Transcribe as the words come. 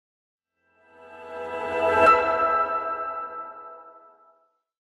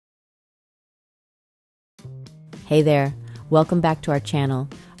Hey there, welcome back to our channel.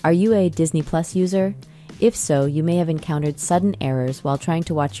 Are you a Disney Plus user? If so, you may have encountered sudden errors while trying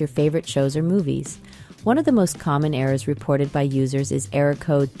to watch your favorite shows or movies. One of the most common errors reported by users is error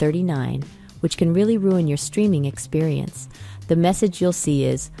code 39, which can really ruin your streaming experience. The message you'll see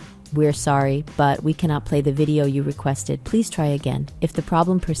is, "We're sorry, but we cannot play the video you requested. Please try again." If the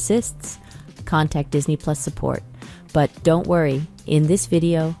problem persists, contact Disney Plus support. But don't worry, in this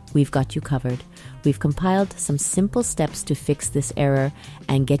video, we've got you covered. We've compiled some simple steps to fix this error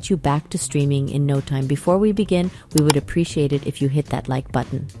and get you back to streaming in no time. Before we begin, we would appreciate it if you hit that like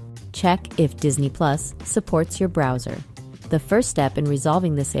button. Check if Disney Plus supports your browser. The first step in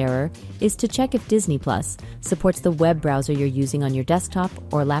resolving this error is to check if Disney Plus supports the web browser you're using on your desktop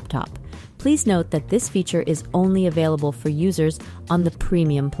or laptop. Please note that this feature is only available for users on the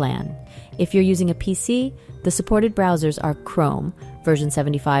premium plan. If you're using a PC, the supported browsers are Chrome, version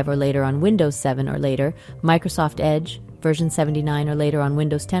 75 or later on Windows 7 or later, Microsoft Edge, version 79 or later on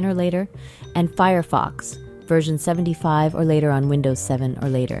Windows 10 or later, and Firefox, version 75 or later on Windows 7 or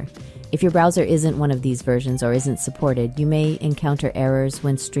later. If your browser isn't one of these versions or isn't supported, you may encounter errors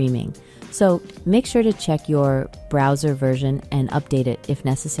when streaming. So make sure to check your browser version and update it if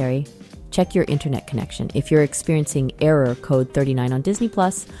necessary. Check your internet connection. If you're experiencing error code 39 on Disney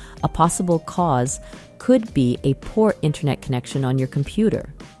Plus, a possible cause could be a poor internet connection on your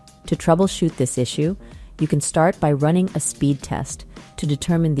computer. To troubleshoot this issue, you can start by running a speed test to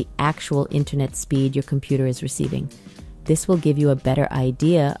determine the actual internet speed your computer is receiving. This will give you a better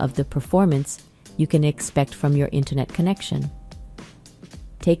idea of the performance you can expect from your internet connection.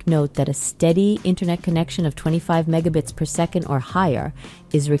 Take note that a steady internet connection of 25 megabits per second or higher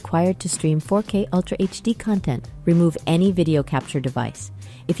is required to stream 4K Ultra HD content. Remove any video capture device.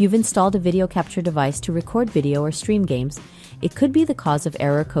 If you've installed a video capture device to record video or stream games, it could be the cause of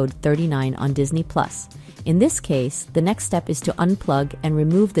error code 39 on Disney Plus. In this case, the next step is to unplug and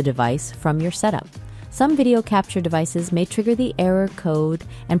remove the device from your setup. Some video capture devices may trigger the error code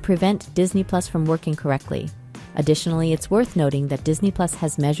and prevent Disney Plus from working correctly. Additionally, it's worth noting that Disney Plus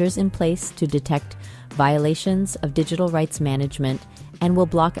has measures in place to detect violations of digital rights management and will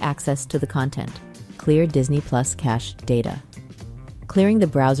block access to the content. Clear Disney Plus cache data. Clearing the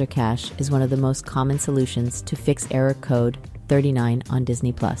browser cache is one of the most common solutions to fix error code 39 on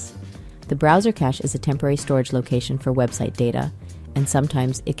Disney Plus. The browser cache is a temporary storage location for website data, and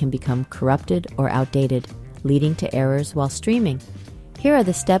sometimes it can become corrupted or outdated, leading to errors while streaming. Here are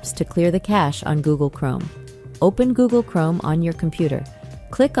the steps to clear the cache on Google Chrome. Open Google Chrome on your computer.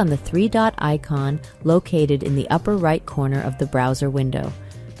 Click on the three-dot icon located in the upper right corner of the browser window.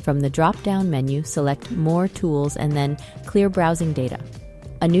 From the drop-down menu, select More Tools and then Clear Browsing Data.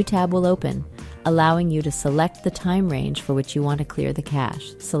 A new tab will open, allowing you to select the time range for which you want to clear the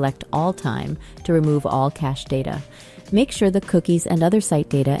cache. Select All Time to remove all cache data. Make sure the cookies and other site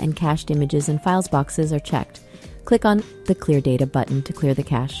data and cached images and files boxes are checked. Click on the Clear Data button to clear the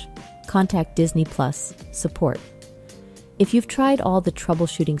cache. Contact Disney Plus support. If you've tried all the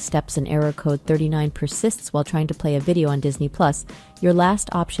troubleshooting steps and error code 39 persists while trying to play a video on Disney Plus, your last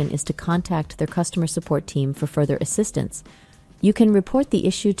option is to contact their customer support team for further assistance. You can report the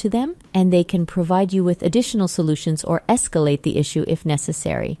issue to them, and they can provide you with additional solutions or escalate the issue if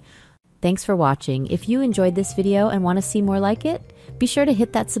necessary. Thanks for watching. If you enjoyed this video and want to see more like it, be sure to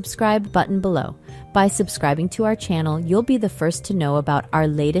hit that subscribe button below. By subscribing to our channel, you'll be the first to know about our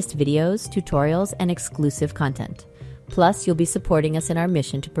latest videos, tutorials, and exclusive content. Plus, you'll be supporting us in our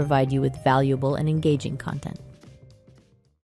mission to provide you with valuable and engaging content.